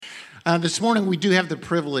This morning we do have the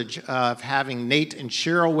privilege of having Nate and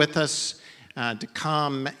Cheryl with us to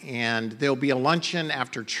come, and there'll be a luncheon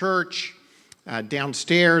after church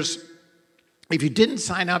downstairs. If you didn't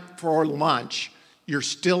sign up for lunch, you're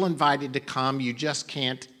still invited to come. You just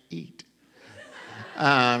can't eat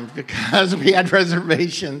because we had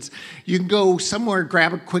reservations. You can go somewhere,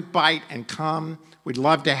 grab a quick bite, and come. We'd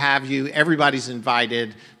love to have you. Everybody's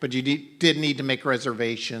invited, but you did need to make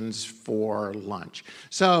reservations for lunch.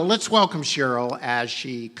 So let's welcome Cheryl as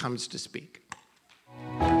she comes to speak.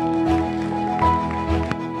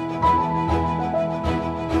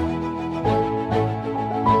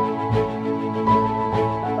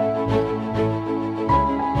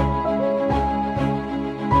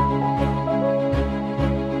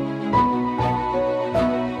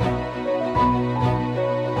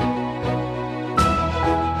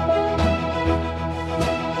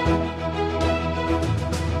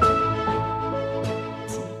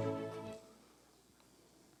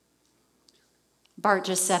 Bart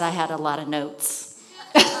just said I had a lot of notes.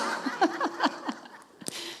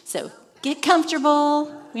 So get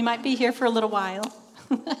comfortable. We might be here for a little while.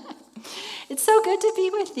 It's so good to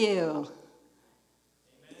be with you.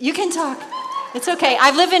 You can talk. It's okay.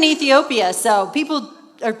 I live in Ethiopia, so people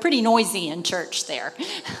are pretty noisy in church there.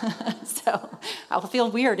 So I'll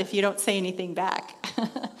feel weird if you don't say anything back.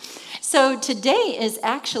 So today is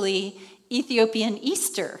actually Ethiopian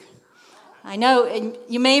Easter. I know, and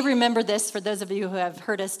you may remember this for those of you who have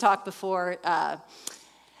heard us talk before.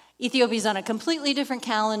 Ethiopia's on a completely different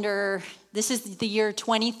calendar. This is the year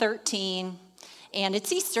 2013, and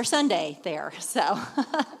it's Easter Sunday there. So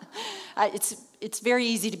it's very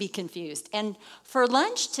easy to be confused. And for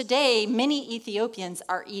lunch today, many Ethiopians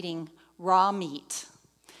are eating raw meat.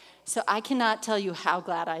 So I cannot tell you how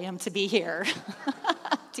glad I am to be here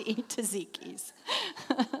to eat tzikis.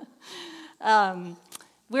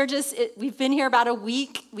 We've been here about a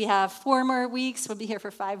week. We have 4 more weeks. We'll be here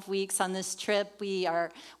for 5 weeks on this trip. We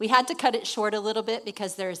had to cut it short a little bit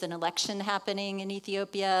because there's an election happening in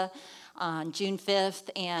Ethiopia on June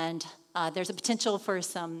 5th, and there's a potential for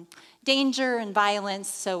some danger and violence,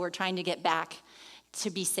 so we're trying to get back to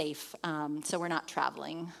be safe. So we're not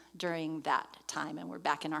traveling during that time, and we're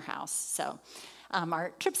back in our house. So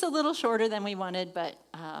our trip's a little shorter than we wanted, but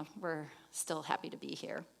we're still happy to be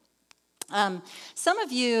here. Some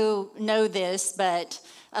of you know this, but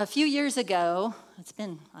a few years ago,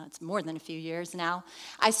 it's more than a few years now,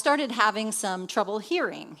 I started having some trouble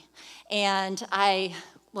hearing. And I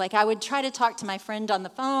would try to talk to my friend on the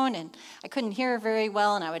phone, and I couldn't hear her very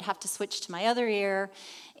well, and I would have to switch to my other ear.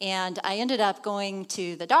 And I ended up going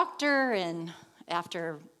to the doctor, and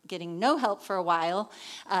after getting no help for a while,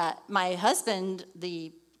 my husband,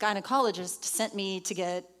 the gynecologist, sent me to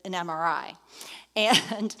get an MRI.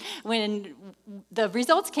 And when the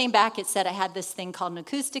results came back, it said I had this thing called an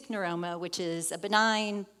acoustic neuroma, which is a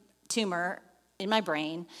benign tumor in my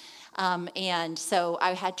brain. And so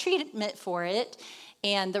I had treatment for it.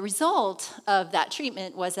 And the result of that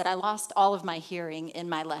treatment was that I lost all of my hearing in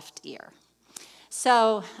my left ear.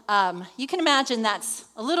 So you can imagine that's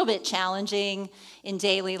a little bit challenging in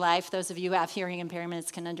daily life. Those of you who have hearing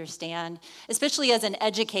impairments can understand, especially as an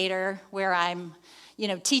educator where I'm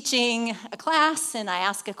teaching a class and I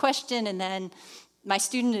ask a question and then my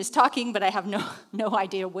student is talking, but I have no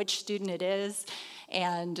idea which student it is.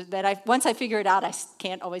 And that once I figure it out, I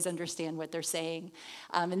can't always understand what they're saying.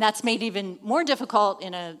 And that's made even more difficult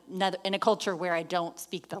in a culture where I don't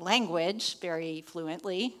speak the language very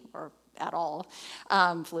fluently or at all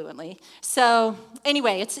fluently. So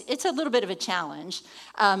anyway, it's a little bit of a challenge.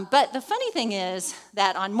 But the funny thing is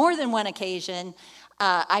that on more than one occasion,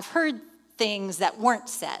 I've heard things that weren't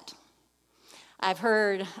said. I've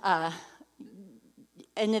heard,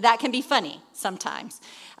 and that can be funny sometimes.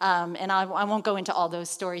 And I won't go into all those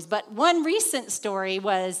stories. But one recent story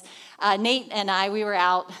was Nate and we were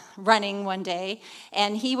out running one day,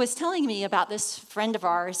 and he was telling me about this friend of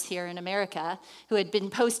ours here in America who had been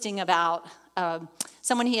posting about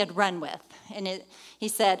someone he had run with. And he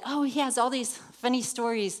said, he has all these funny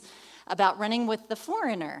stories about running with the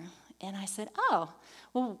foreigner. And I said,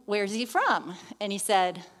 well, where's he from? And he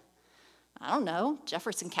said, I don't know,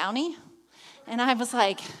 Jefferson County. And I was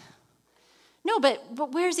like, no, but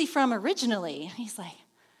where's he from originally? And he's like,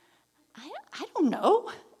 I don't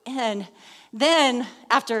know. And then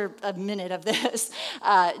after a minute of this,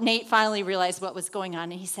 Nate finally realized what was going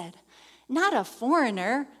on. And he said, not a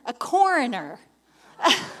foreigner, a coroner.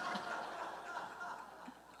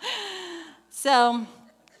 So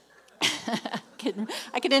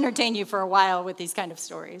I could entertain you for a while with these kind of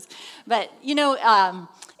stories. But,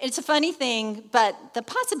 it's a funny thing, but the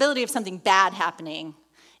possibility of something bad happening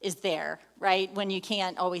is there, right? When you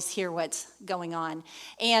can't always hear what's going on.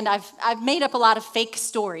 And I've made up a lot of fake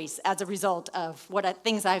stories as a result of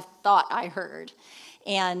things I thought I heard.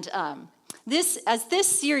 And as this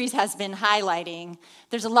series has been highlighting,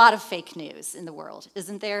 there's a lot of fake news in the world,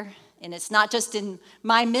 isn't there? And it's not just in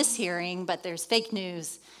my mishearing, but there's fake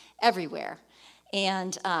news everywhere.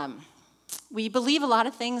 And we believe a lot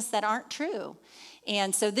of things that aren't true.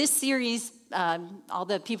 And so this series, all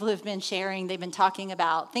the people who have been sharing, they've been talking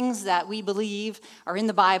about things that we believe are in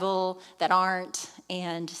the Bible that aren't.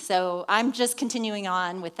 And so I'm just continuing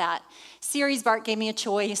on with that series. Bart gave me a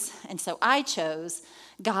choice, and so I chose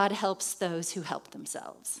God helps those who help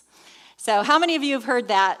themselves. So how many of you have heard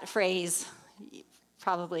that phrase?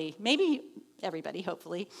 Probably, maybe everybody,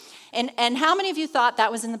 hopefully. And how many of you thought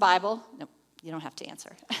that was in the Bible? No, you don't have to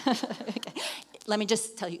answer. Okay. Let me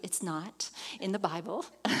just tell you, it's not in the Bible.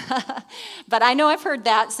 But I know I've heard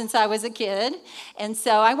that since I was a kid. And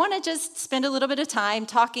so I want to just spend a little bit of time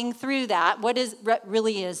talking through that, what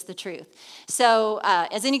really is the truth. So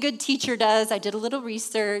as any good teacher does, I did a little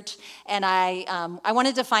research, and I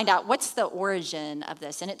wanted to find out what's the origin of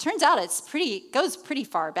this. And it turns out it goes pretty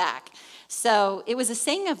far back. So it was a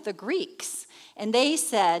saying of the Greeks, and they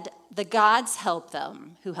said, the gods help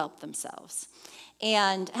them who help themselves.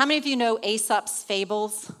 And how many of you know Aesop's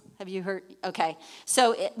fables? Have you heard? Okay.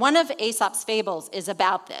 So one of Aesop's fables is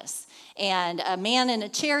about this. And a man in a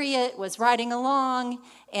chariot was riding along,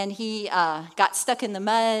 and he got stuck in the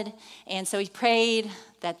mud. And so he prayed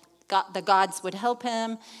that the gods would help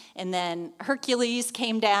him. And then Hercules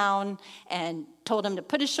came down and told him to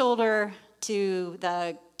put his shoulder to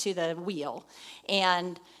the wheel.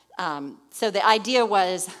 And so the idea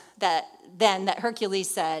was that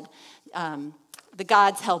Hercules said, the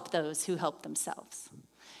gods help those who help themselves.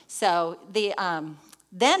 So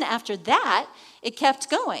then after that, it kept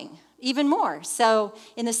going even more. So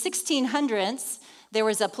in the 1600s, there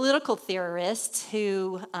was a political theorist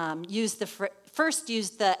who first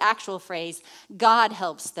used the actual phrase, God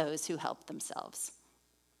helps those who help themselves.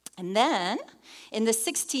 And then in the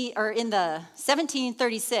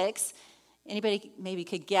 1736, anybody maybe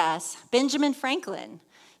could guess, Benjamin Franklin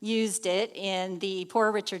used it in the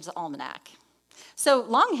Poor Richard's Almanac. So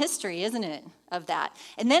long history, isn't it, of that?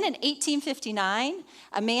 And then in 1859,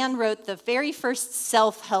 a man wrote the very first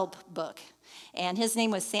self-help book. And his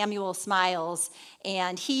name was Samuel Smiles.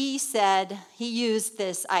 And he said he used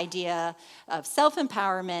this idea of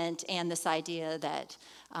self-empowerment and this idea that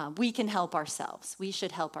we can help ourselves. We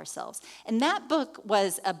should help ourselves. And that book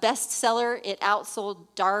was a bestseller. It outsold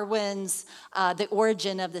Darwin's The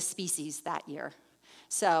Origin of the Species that year.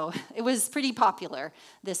 So it was pretty popular,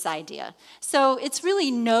 this idea. So it's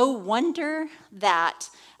really no wonder that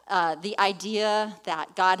the idea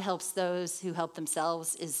that God helps those who help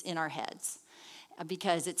themselves is in our heads,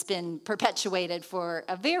 because it's been perpetuated for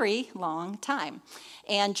a very long time.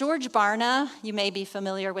 And George Barna, you may be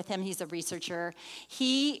familiar with him, he's a researcher.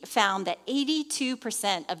 He found that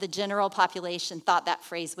 82% of the general population thought that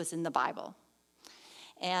phrase was in the Bible.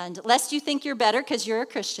 And lest you think you're better because you're a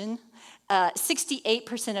Christian,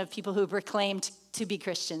 68% of people who proclaimed to be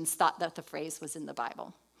Christians thought that the phrase was in the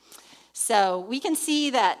Bible. So we can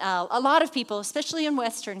see that a lot of people, especially in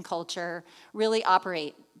Western culture, really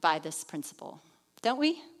operate by this principle, don't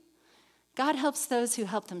we? God helps those who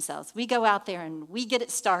help themselves. We go out there and we get it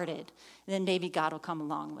started, and then maybe God will come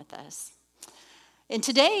along with us. And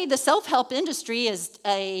today, the self-help industry is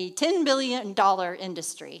a $10 billion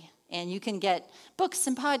industry. And you can get books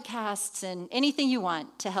and podcasts and anything you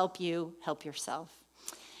want to help you help yourself.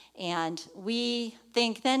 And we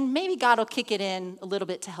think then maybe God will kick it in a little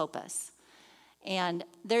bit to help us. And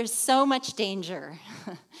there's so much danger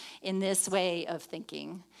in this way of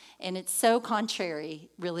thinking. And it's so contrary,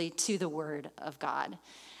 really, to the Word of God.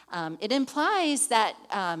 It implies that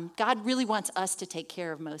God really wants us to take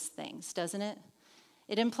care of most things, doesn't it?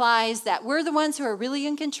 It implies that we're the ones who are really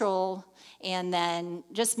in control, and then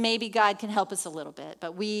just maybe God can help us a little bit,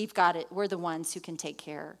 but we've got it. We're the ones who can take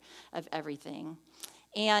care of everything.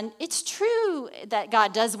 And it's true that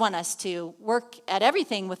God does want us to work at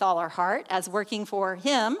everything with all our heart as working for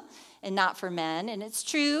Him and not for men. And it's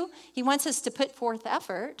true, He wants us to put forth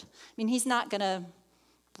effort. I mean, He's not going to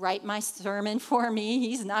write my sermon for me.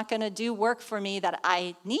 He's not going to do work for me that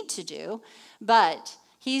I need to do, but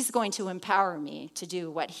He's going to empower me to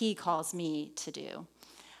do what He calls me to do.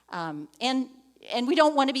 And we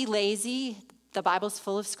don't want to be lazy. The Bible's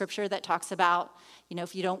full of scripture that talks about,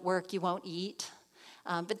 if you don't work, you won't eat.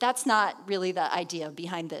 But that's not really the idea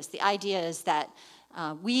behind this. The idea is that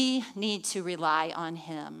we need to rely on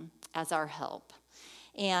Him as our help.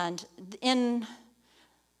 And in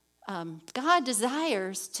God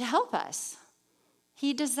desires to help us.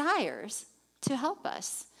 He desires to help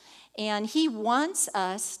us. And he wants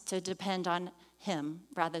us to depend on him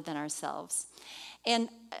rather than ourselves. And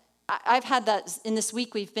I've had that in this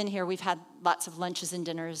week we've been here. We've had lots of lunches and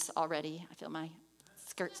dinners already. I feel my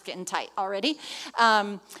skirt's getting tight already.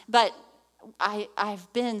 But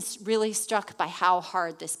I've been really struck by how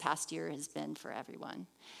hard this past year has been for everyone.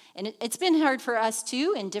 And it's been hard for us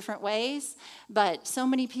too in different ways, but so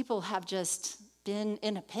many people have just been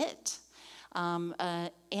in a pit. And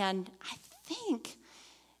I think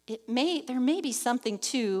there may be something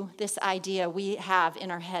to this idea we have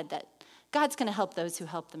in our head that God's going to help those who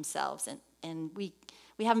help themselves, and we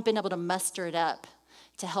haven't been able to muster it up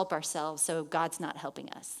to help ourselves, so God's not helping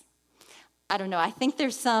us. I don't know. I think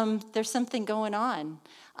there's something going on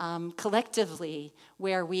collectively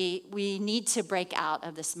where we need to break out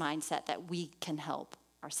of this mindset that we can help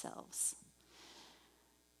ourselves.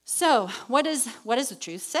 So, what does the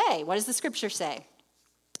truth say? What does the scripture say?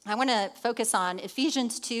 I want to focus on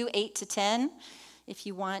Ephesians 2:8-10. If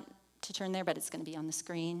you want to turn there, but it's going to be on the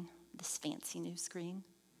screen, this fancy new screen.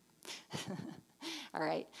 All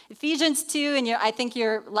right, Ephesians 2, and I think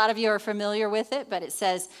a lot of you are familiar with it, but it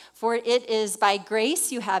says, "For it is by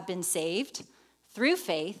grace you have been saved, through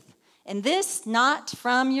faith, and this not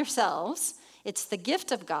from yourselves. It's the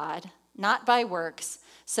gift of God, not by works,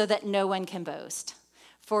 so that no one can boast.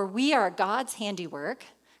 For we are God's handiwork,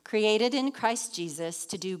 created in Christ Jesus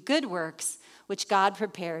to do good works, which God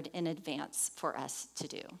prepared in advance for us to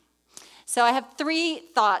do." So I have 3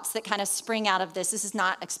 thoughts that kind of spring out of this. This is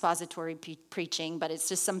not expository preaching, but it's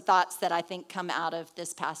just some thoughts that I think come out of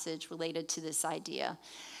this passage related to this idea.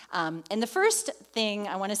 And the first thing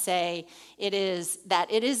I want to say, it is that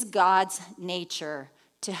it is God's nature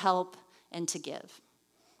to help and to give.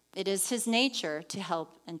 It is his nature to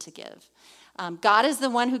help and to give. God is the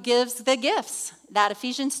one who gives the gifts. That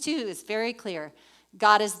Ephesians 2 is very clear.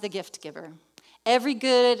 God is the gift giver. Every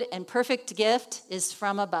good and perfect gift is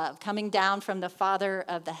from above, coming down from the Father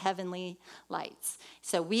of the heavenly lights.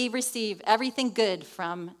 So we receive everything good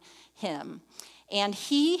from him. And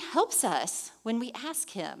he helps us when we ask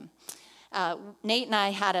him. Nate and I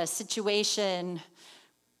had a situation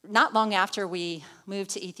not long after we moved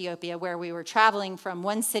to Ethiopia where we were traveling from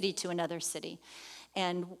one city to another city.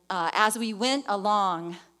 And as we went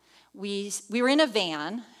along, we were in a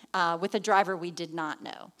van with a driver we did not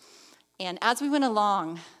know. And as we went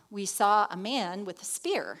along, we saw a man with a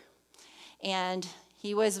spear. And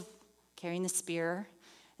he was carrying the spear.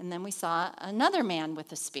 And then we saw another man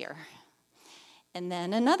with a spear. And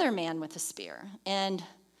then another man with a spear. And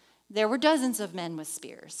there were dozens of men with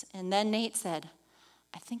spears. And then Nate said,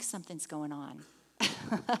 "I think something's going on."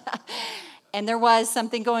 And there was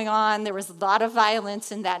something going on. There was a lot of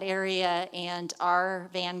violence in that area, and our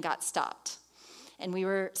van got stopped. And we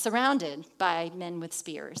were surrounded by men with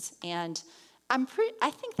spears. And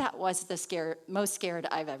I think that was the most scared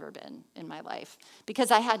I've ever been in my life,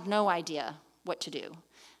 because I had no idea what to do.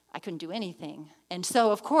 I couldn't do anything. And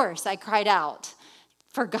so, of course, I cried out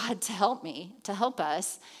for God to help me, to help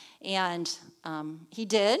us. And he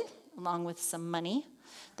did, along with some money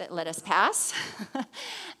that let us pass.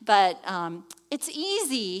 But it's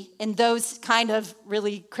easy in those kind of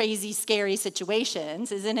really crazy, scary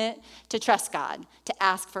situations, isn't it, to trust God, to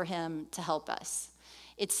ask for him to help us.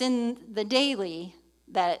 It's in the daily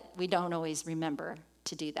that we don't always remember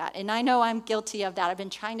to do that. And I know I'm guilty of that. I've been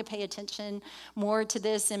trying to pay attention more to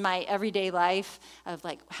this in my everyday life of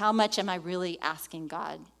like, how much am I really asking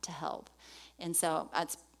God to help? And so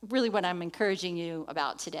that's really what I'm encouraging you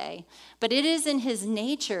about today. But it is in his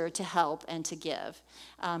nature to help and to give.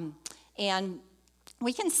 And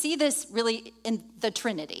we can see this really in the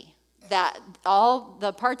Trinity, that all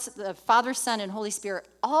the parts of the Father, Son, and Holy Spirit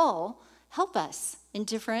all help us in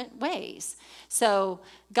different ways. So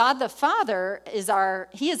God the Father is our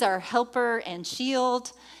helper and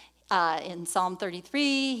shield in Psalm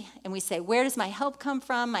 33. And we say, where does my help come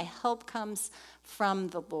from? My help comes from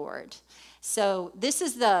the Lord. So this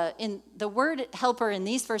is the word helper in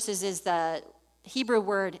these verses is the Hebrew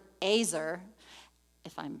word azer,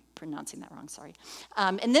 if I'm pronouncing that wrong, sorry.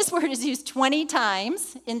 And this word is used 20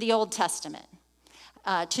 times in the Old Testament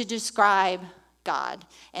to describe God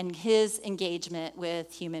and his engagement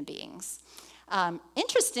with human beings.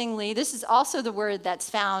 Interestingly, this is also the word that's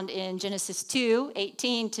found in Genesis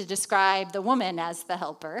 2:18 to describe the woman as the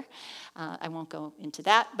helper. I won't go into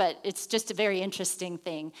that, but it's just a very interesting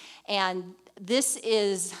thing. And this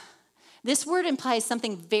word implies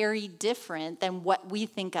something very different than what we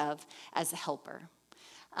think of as a helper.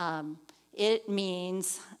 It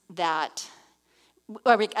means that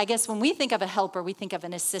or I guess when we think of a helper, we think of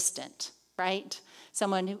an assistant, right?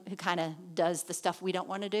 Someone who kind of does the stuff we don't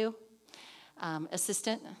want to do,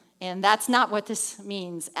 assistant. And that's not what this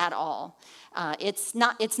means at all. It's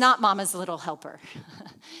not Mama's little helper.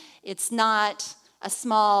 It's not a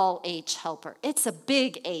small H helper. It's a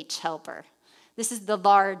big H helper. This is the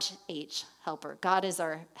large H helper. God is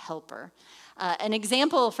our helper. An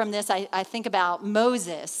example from this, I think about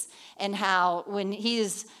Moses and how when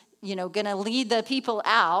he's going to lead the people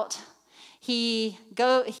out, he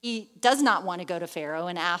does not want to go to Pharaoh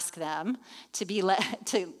and ask them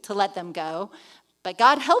to let them go, but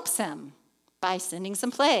God helps him by sending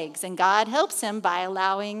some plagues, and God helps him by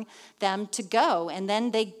allowing them to go. And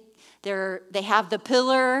then they have the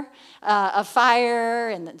pillar of fire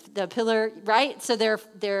and the pillar, right? So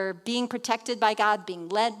they're being protected by God, being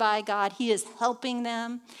led by God. He is helping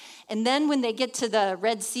them. And then when they get to the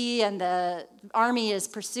Red Sea and the army is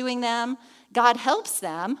pursuing them, God helps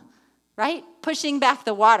them, right? Pushing back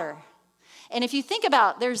the water. And if you think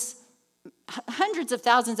about, there's hundreds of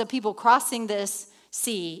thousands of people crossing this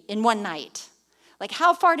sea in one night. Like,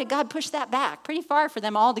 how far did God push that back? Pretty far for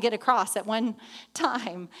them all to get across at one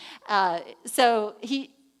time. So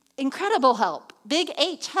incredible help, big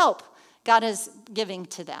H help God is giving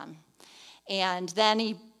to them. And then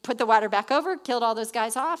he put the water back over, killed all those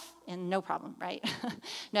guys off, and no problem, right?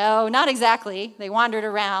 No, not exactly. They wandered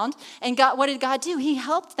around. And what did God do? He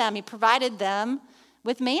helped them. He provided them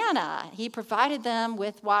with manna. He provided them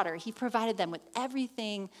with water. He provided them with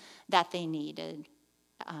everything that they needed.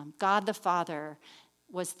 God the Father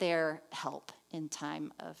was their help in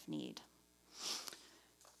time of need.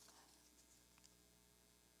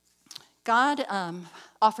 God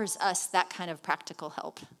offers us that kind of practical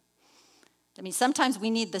help. I mean, sometimes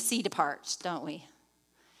we need the sea to part, don't we?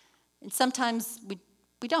 And sometimes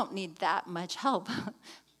we don't need that much help,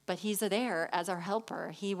 but he's there as our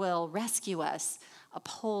helper. He will rescue us,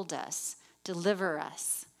 uphold us, deliver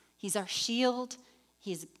us. He's our shield.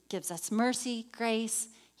 He gives us mercy, grace.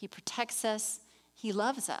 He protects us. He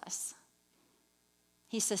loves us.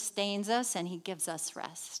 He sustains us, and he gives us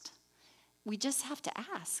rest. We just have to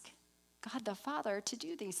ask God the Father to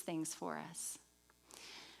do these things for us.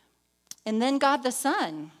 And then God the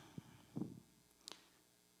Son.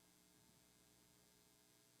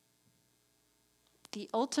 The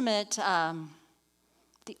ultimate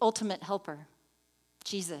helper,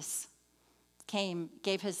 Jesus,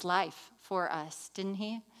 gave his life for us, didn't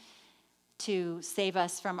he? To save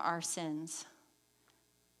us from our sins.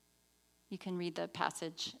 You can read the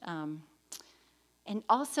passage. And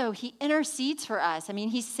also, he intercedes for us. I mean,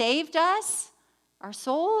 he saved us, our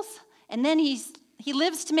souls, and then he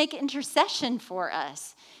lives to make intercession for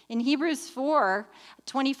us. In Hebrews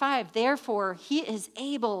 4:25, therefore, he is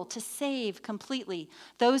able to save completely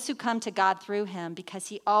those who come to God through him, because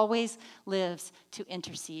he always lives to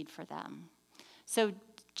intercede for them. So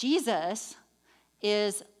Jesus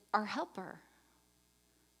is our helper,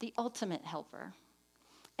 the ultimate helper.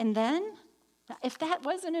 And then, if that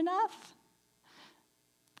wasn't enough,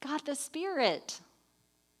 God the Spirit.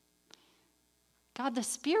 God the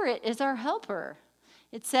Spirit is our helper.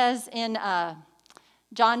 It says in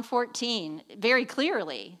John 14 very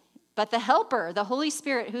clearly, but the helper, the Holy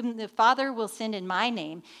Spirit, whom the Father will send in my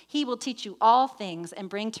name, he will teach you all things and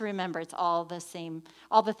bring to remembrance all the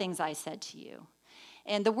things I said to you.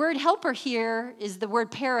 And the word helper here is the word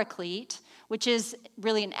paraclete, which is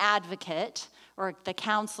really an advocate or the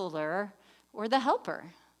counselor or the helper.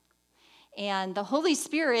 And the Holy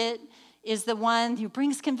Spirit is the one who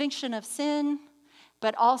brings conviction of sin,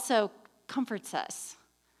 but also comforts us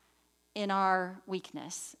in our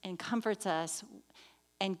weakness and comforts us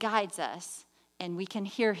and guides us. And we can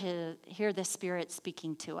hear the Spirit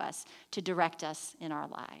speaking to us to direct us in our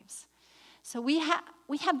lives. So we have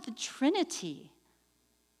the Trinity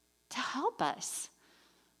to help us.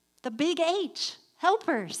 The big H,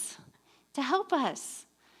 helpers, to help us.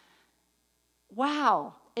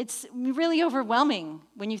 Wow, it's really overwhelming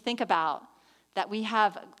when you think about that we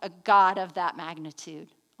have a God of that magnitude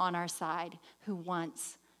on our side who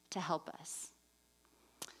wants to help us.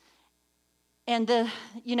 And the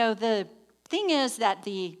thing is that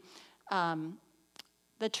the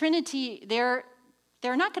Trinity, they're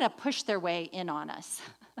not going to push their way in on us.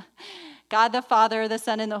 God the Father, the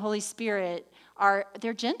Son, and the Holy Spirit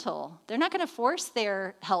they're gentle. They're not going to force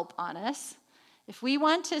their help on us. If we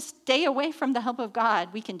want to stay away from the help of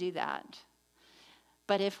God, we can do that.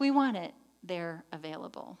 But if we want it, they're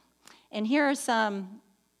available. And here are some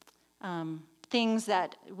things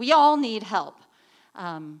that we all need help.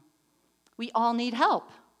 We all need help.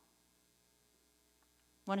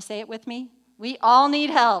 Want to say it with me? We all need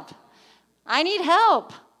help. I need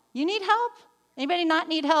help. You need help? Anybody not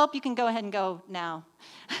need help? You can go ahead and go now.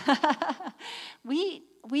 We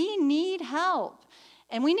need help.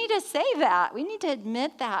 And we need to say that. We need to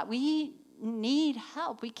admit that. We need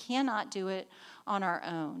help. We cannot do it on our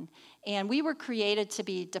own. And we were created to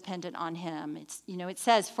be dependent on him. It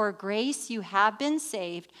says, "For grace you have been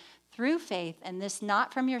saved through faith, and this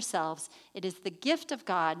not from yourselves. It is the gift of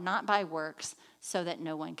God, not by works, so that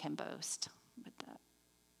no one can boast." Put that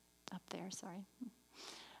up there, sorry.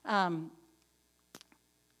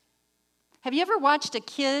 Have you ever watched a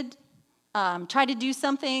kid try to do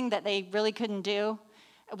something that they really couldn't do?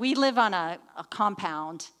 We live on a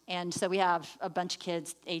compound, and so we have a bunch of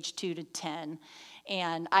kids aged 2 to 10.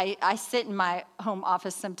 And I sit in my home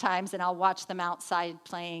office sometimes, and I'll watch them outside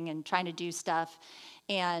playing and trying to do stuff.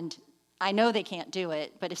 And I know they can't do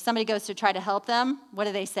it, but if somebody goes to try to help them, what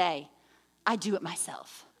do they say? "I do it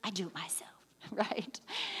myself. I do it myself," right?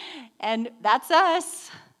 And that's us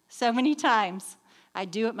so many times. I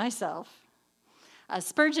do it myself.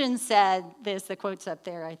 Spurgeon said this, the quote's up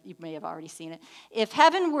there, you may have already seen it. "If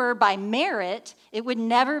heaven were by merit, it would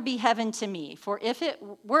never be heaven to me. For if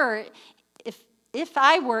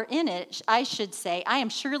I were in it, I should say, I am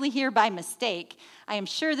surely here by mistake. I am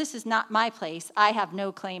sure this is not my place. I have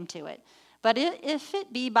no claim to it. But if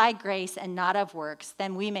it be by grace and not of works,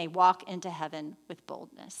 then we may walk into heaven with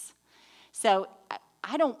boldness." So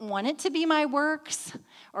I don't want it to be my works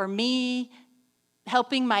or me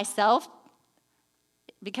helping myself,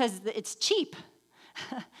 because it's cheap.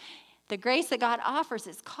 The grace that God offers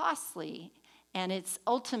is costly, and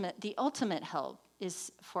the ultimate help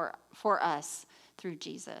is for us through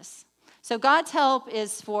Jesus. So God's help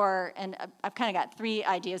is for, and I've kind of got 3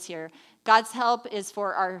 ideas here. God's help is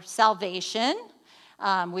for our salvation.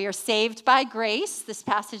 We are saved by grace, this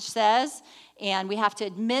passage says, and we have to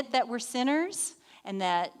admit that we're sinners and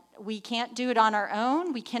that we can't do it on our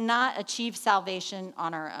own. We cannot achieve salvation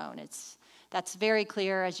on our own. That's very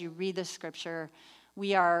clear as you read the scripture.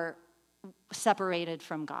 We are separated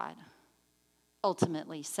from God,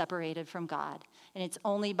 ultimately separated from God. And it's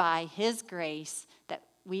only by his grace that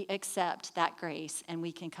we accept that grace and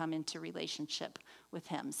we can come into relationship with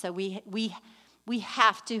him. So we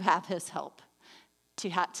have to have his help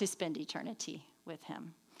to spend eternity with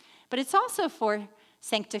him. But it's also for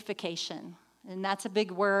sanctification. And that's a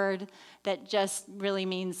big word that just really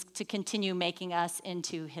means to continue making us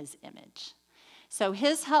into his image. So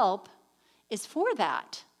his help is for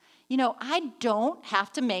that. I don't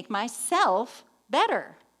have to make myself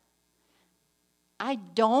better. I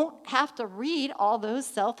don't have to read all those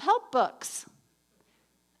self-help books.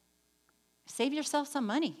 Save yourself some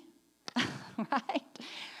money, right?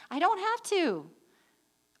 I don't have to,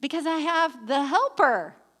 because I have the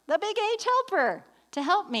helper, the big H helper, to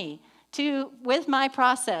help me with my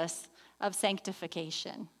process of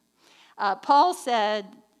sanctification. Paul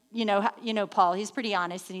said, Paul, he's pretty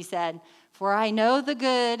honest, and he said, "For I know the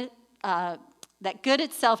good, that good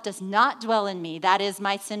itself does not dwell in me. That is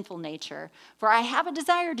my sinful nature. For I have a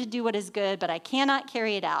desire to do what is good, but I cannot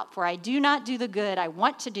carry it out. For I do not do the good I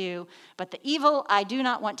want to do, but the evil I do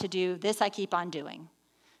not want to do, this I keep on doing."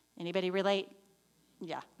 Anybody relate?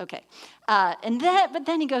 Yeah, okay. But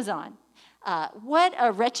then he goes on. "What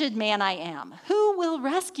a wretched man I am. Who will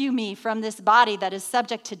rescue me from this body that is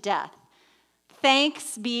subject to death?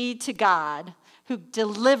 Thanks be to God who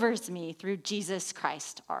delivers me through Jesus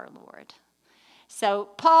Christ our Lord." So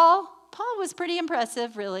Paul was pretty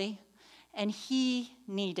impressive, really, and he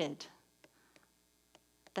needed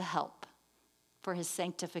the help for his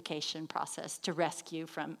sanctification process to rescue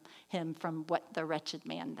him from what the wretched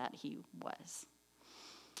man that he was.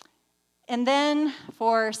 And then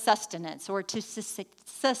for sustenance, or to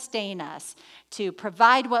sustain us, to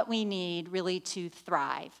provide what we need really to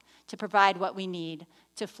thrive, to provide what we need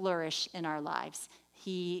to flourish in our lives.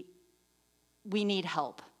 We need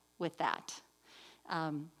help with that.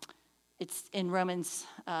 It's in Romans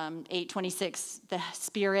 8:26, the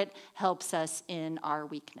Spirit helps us in our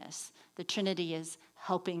weakness. The Trinity is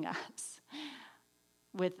helping us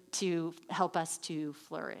to help us to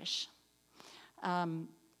flourish.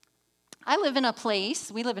 We live in a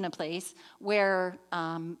place where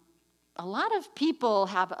a lot of people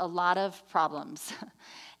have a lot of problems,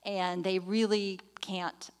 and they really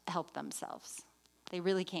can't help themselves. They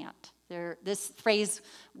really can't. This phrase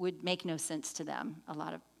would make no sense to them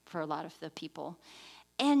for a lot of the people.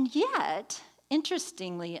 And yet,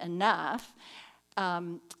 interestingly enough,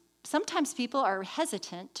 sometimes people are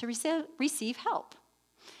hesitant to receive help.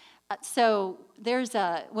 So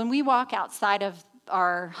when we walk outside of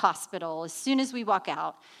our hospital, as soon as we walk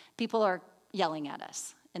out, people are yelling at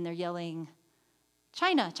us. And they're yelling,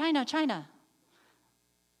 China, China, China.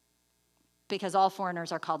 Because all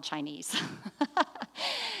foreigners are called Chinese.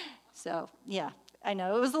 So, yeah, I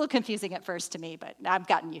know. It was a little confusing at first to me, but I've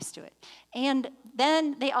gotten used to it. And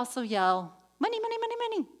then they also yell, money, money, money,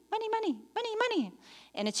 money, money, money, money, money.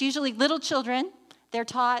 And it's usually little children. They're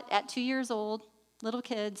taught at 2 years old, little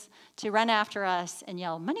kids, to run after us and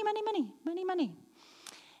yell, money, money, money, money, money.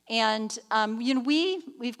 And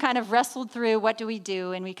we've kind of wrestled through what do we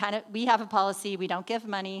do, and we have a policy. We don't give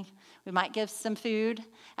money. We might give some food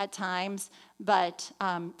at times, but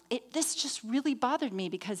this just really bothered me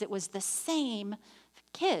because it was the same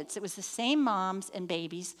kids. It was the same moms and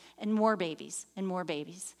babies and more babies and more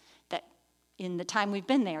babies that in the time we've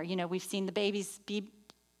been there, we've seen the babies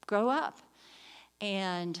grow up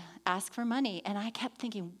and ask for money. And I kept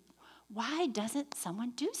thinking, why doesn't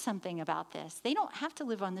someone do something about this? They don't have to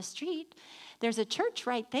live on the street. There's a church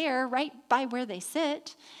right there, right by where they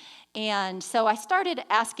sit. And so I started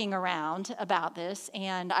asking around about this,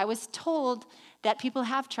 and I was told that people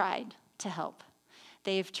have tried to help.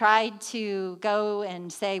 They've tried to go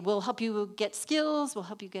and say, we'll help you get skills, we'll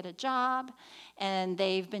help you get a job, and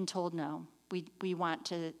they've been told, no, we want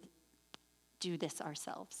to do this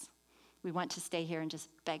ourselves. We want to stay here and just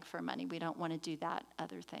beg for money. We don't want to do that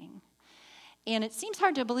other thing. And it seems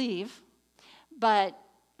hard to believe, but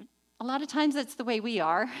a lot of times that's the way we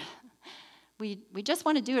are. We just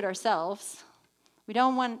want to do it ourselves. We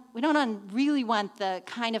don't really want the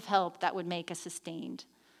kind of help that would make a sustained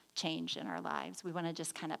change in our lives. We want to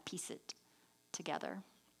just kind of piece it together.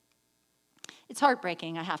 It's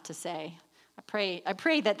heartbreaking, I have to say. I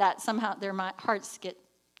pray that somehow their hearts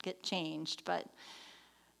get changed, but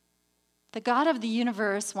the God of the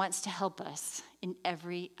universe wants to help us in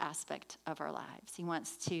every aspect of our lives. He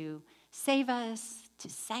wants to save us, to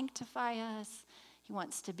sanctify us. He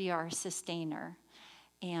wants to be our sustainer.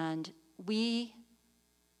 And we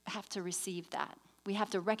have to receive that. We have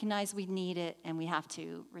to recognize we need it, and we have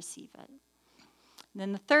to receive it. And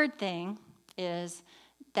then the third thing is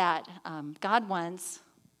that God wants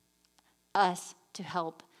us to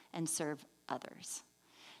help and serve others.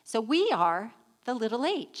 So we are the little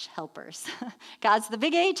H helpers. God's the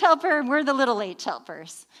big H helper, and we're the little H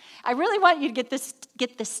helpers. I really want you to get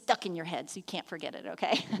this stuck in your head so you can't forget it,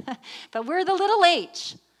 okay? But we're the little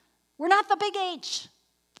H. We're not the big H.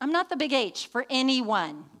 I'm not the big H for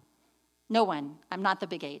anyone. No one. I'm not the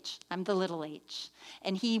big H. I'm the little H.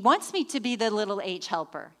 And he wants me to be the little H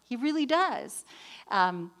helper. He really does.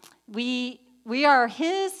 We are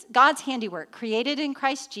God's handiwork, created in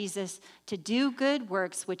Christ Jesus to do good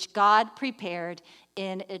works which God prepared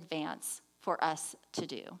in advance for us to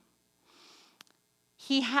do.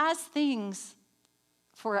 He has things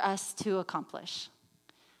for us to accomplish,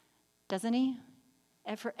 doesn't he?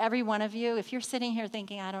 And for every one of you, if you're sitting here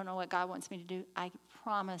thinking, I don't know what God wants me to do, I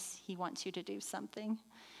promise he wants you to do something.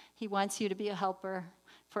 He wants you to be a helper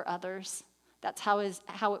for others. That's how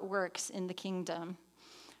it works in the kingdom.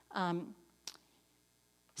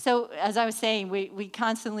 So as I was saying, we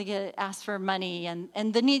constantly get asked for money,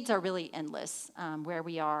 and the needs are really endless where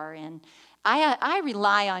we are. And I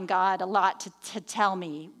rely on God a lot to tell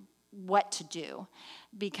me what to do,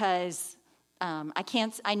 because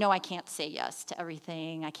I know I can't say yes to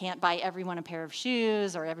everything. I can't buy everyone a pair of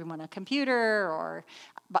shoes or everyone a computer or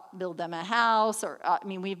build them a house.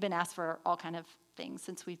 We've been asked for all kind of things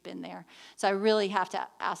since we've been there. So I really have to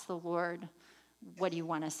ask the Lord, what do you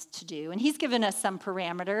want us to do? And he's given us some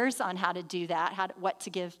parameters on how to do that, what to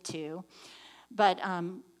give to. But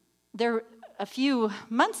a few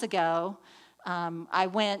months ago, I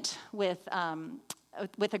went with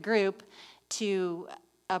a group to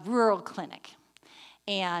a rural clinic.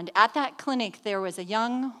 And at that clinic, there was a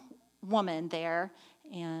young woman there.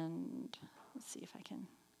 And let's see if I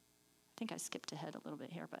think I skipped ahead a little bit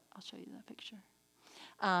here, but I'll show you that picture.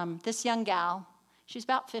 This young gal, she's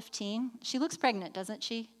about 15. She looks pregnant, doesn't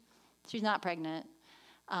she? She's not pregnant.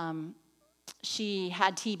 She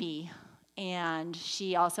had TB, and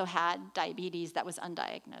she also had diabetes that was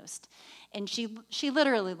undiagnosed. And she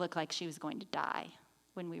literally looked like she was going to die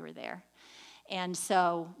when we were there. And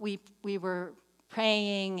so we were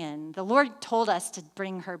praying, and the Lord told us to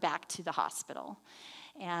bring her back to the hospital.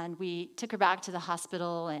 And we took her back to the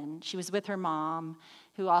hospital, and she was with her mom,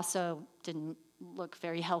 who also didn't look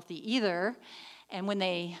very healthy either. And when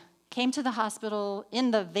they came to the hospital,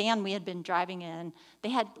 in the van we had been driving in, they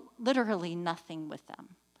had literally nothing with them,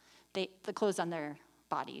 the clothes on their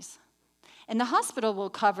bodies. And the hospital will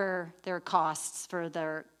cover their costs for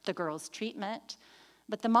the girl's treatment,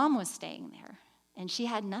 but the mom was staying there, and she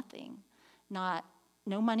had nothing,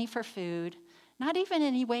 no money for food, not even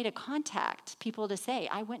any way to contact people to say,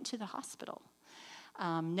 I went to the hospital.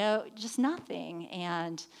 no, just nothing.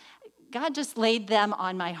 And God just laid them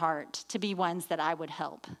on my heart to be ones that I would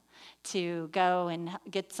help, to go and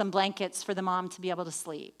get some blankets for the mom to be able to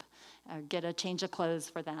sleep, or get a change of clothes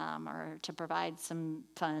for them, or to provide some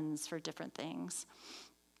funds for different things.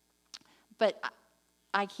 But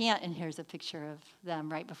I can't, and here's a picture of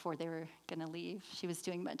them right before they were going to leave. She was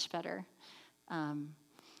doing much better.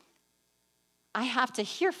 I have to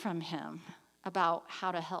hear from him about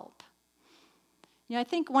how to help. I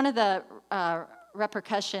think one of the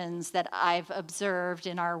repercussions that I've observed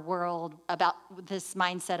in our world about this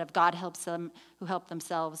mindset of God helps them who help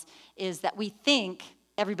themselves is that we think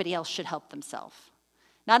everybody else should help themselves.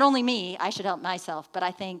 Not only me, I should help myself, but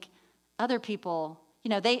I think other people,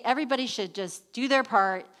 everybody should just do their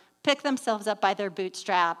part, pick themselves up by their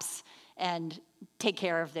bootstraps, and take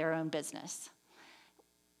care of their own business.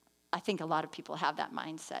 I think a lot of people have that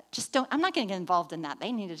mindset. I'm not going to get involved in that.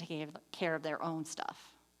 They need to take care of their own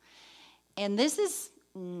stuff. And this is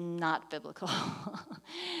not biblical.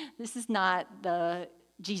 This is not the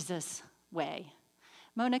Jesus way.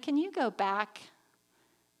 Mona, can you go back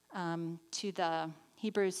to the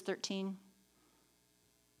Hebrews 13?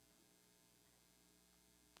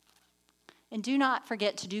 And do not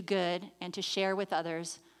forget to do good and to share with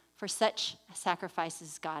others, for such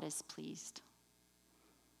sacrifices God is pleased.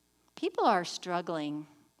 People are struggling.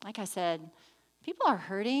 Like I said, people are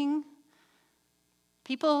hurting.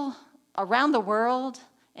 People around the world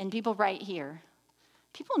and people right here.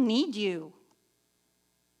 People need you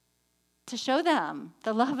to show them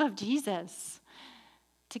the love of Jesus,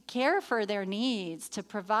 to care for their needs, to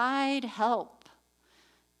provide help.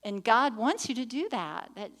 And God wants you to do that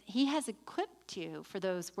he has equipped you for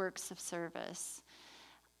those works of service.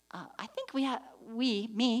 I think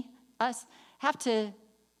us, have to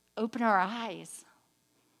open our eyes,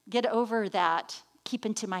 get over that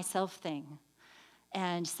keeping to myself thing,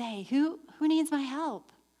 and say, who needs my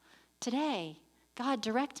help today? God,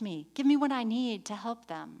 direct me. Give me what I need to help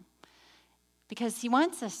them. Because he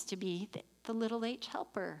wants us to be the little h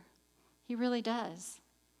helper. He really does.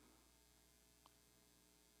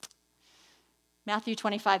 Matthew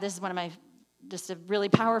 25, this is one of my, just a really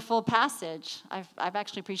powerful passage. I've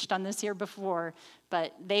actually preached on this here before.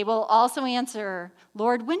 But they will also answer,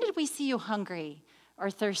 Lord, when did we see you hungry or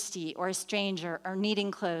thirsty or a stranger or needing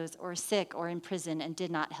clothes or sick or in prison and did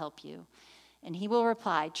not help you? And he will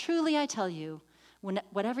reply, truly I tell you,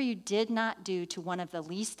 whatever you did not do to one of the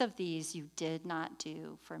least of these, you did not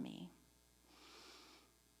do for me.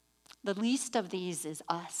 The least of these is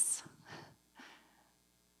us.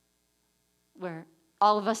 We're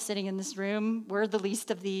all of us sitting in this room, we're the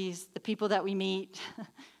least of these, the people that we meet,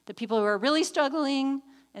 the people who are really struggling,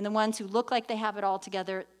 and the ones who look like they have it all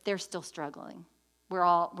together, they're still struggling. We're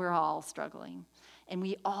all struggling. And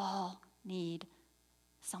we all need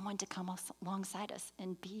someone to come alongside us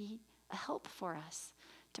and be a help for us,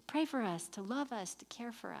 to pray for us, to love us, to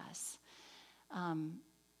care for us.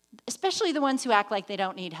 Especially the ones who act like they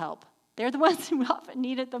don't need help. They're the ones who often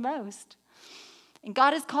need it the most. And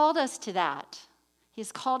God has called us to that.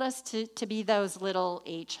 He's called us to be those little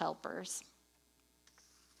h helpers.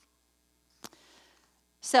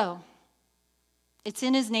 So, it's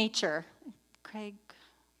in his nature. Craig,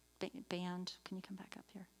 band, can you come back up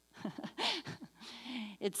here?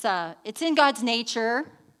 It's in God's nature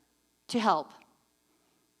to help.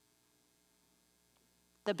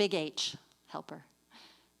 The big H, helper.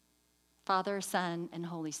 Father, Son, and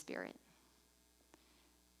Holy Spirit.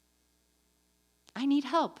 I need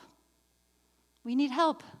help. We need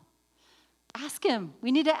help. Ask him.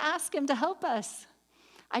 We need to ask him to help us.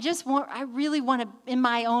 I really want to, in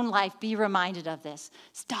my own life, be reminded of this.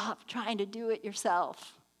 Stop trying to do it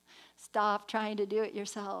yourself. Stop trying to do it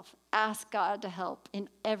yourself. Ask God to help in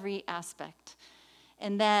every aspect.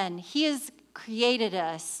 And then he has created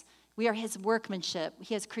us. We are his workmanship.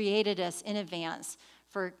 He has created us in advance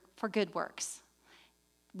for good works.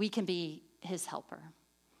 We can be his helper.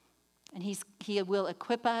 And he will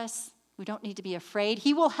equip us. We don't need to be afraid.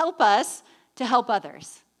 He will help us to help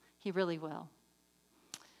others. He really will.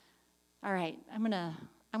 All right, I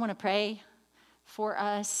want to pray for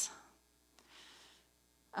us.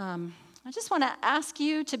 I just want to ask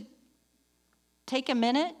you to take a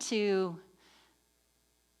minute to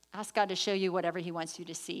ask God to show you whatever he wants you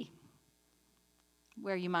to see.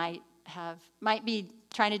 Where you might be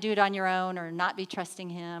trying to do it on your own or not be trusting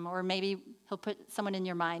him, or maybe he'll put someone in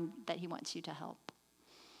your mind that he wants you to help.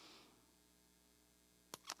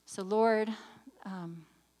 So Lord,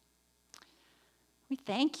 we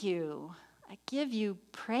thank you. I give you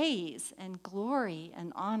praise and glory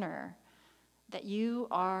and honor that you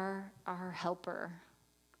are our helper.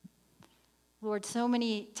 Lord, so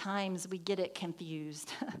many times we get it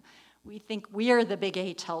confused. We think we are the big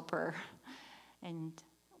H helper, and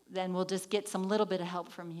then we'll just get some little bit of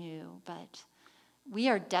help from you. But we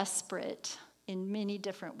are desperate in many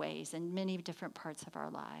different ways, in many different parts of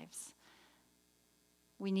our lives.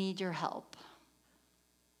 We need your help.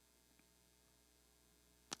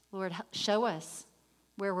 Lord, show us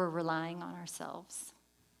where we're relying on ourselves.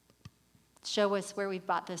 Show us where we've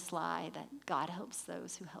bought this lie that God helps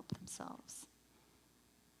those who help themselves.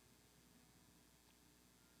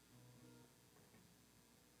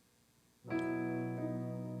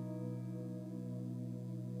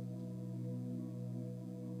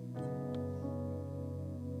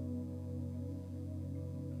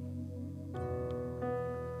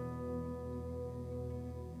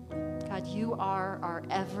 God, you are our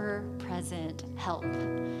ever-present help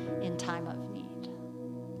in time of need.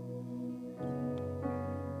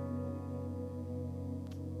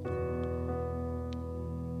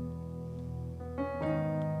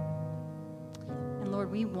 And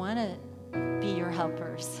Lord, we want to be your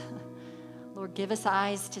helpers. Lord, give us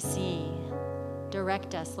eyes to see.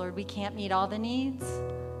 Direct us. Lord, we can't meet all the needs,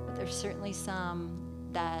 but there's certainly some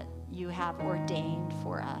that you have ordained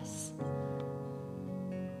for us.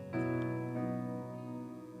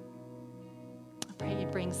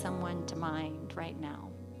 Bring someone to mind right now.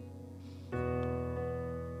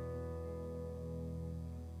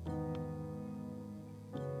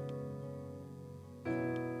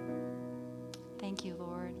 Thank you,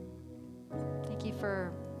 Lord. Thank you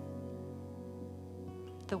for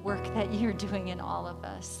the work that you're doing in all of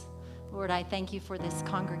us. Lord, I thank you for this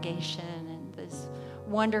congregation and these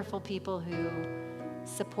wonderful people who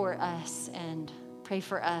support us and pray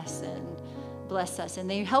for us and bless us, and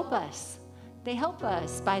they help us. They help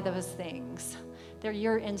us by those things. They're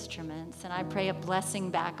your instruments, and I pray a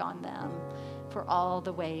blessing back on them for all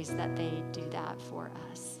the ways that they do that for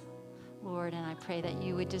us. Lord, and I pray that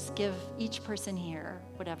you would just give each person here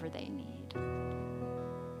whatever they need.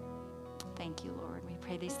 Thank you, Lord. We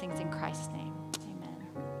pray these things in Christ's name.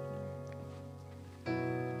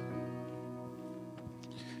 Amen.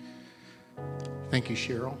 Thank you,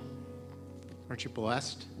 Cheryl. Aren't you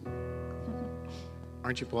blessed?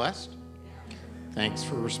 Aren't you blessed? Thanks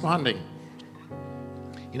for responding.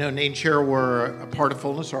 You know, Nate and Cheryl were a part of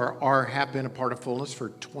Fullness, or have been a part of Fullness for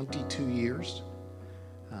 22 years.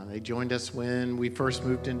 They joined us when we first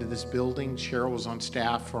moved into this building. Cheryl was on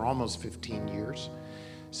staff for almost 15 years.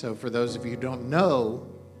 So for those of you who don't know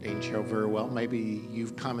Nate and Cheryl very well, maybe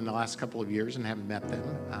you've come in the last couple of years and haven't met them.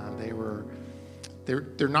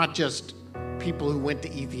 They're not just people who went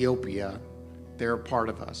to Ethiopia. They're a part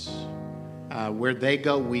of us. Where they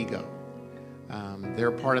go, we go. They're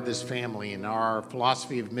a part of this family, and our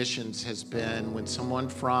philosophy of missions has been when someone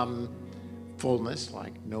from Fullness,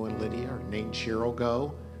 like Noah and Lydia or Nate and Cheryl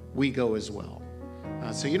go, we go as well.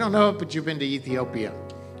 So you don't know it, but you've been to Ethiopia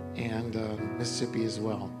and Mississippi as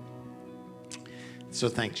well. So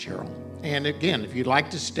thanks, Cheryl. And again, if you'd like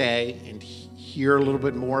to stay and hear a little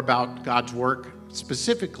bit more about God's work,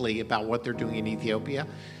 specifically about what they're doing in Ethiopia,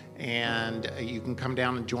 and you can come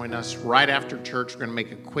down and join us right after church. We're going to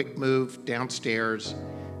make a quick move downstairs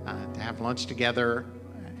to have lunch together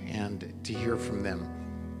and to hear from them.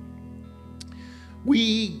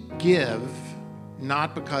 We give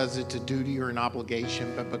not because it's a duty or an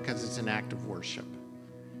obligation, but because it's an act of worship.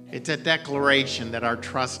 It's a declaration that our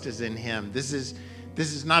trust is in Him. This is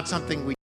not something we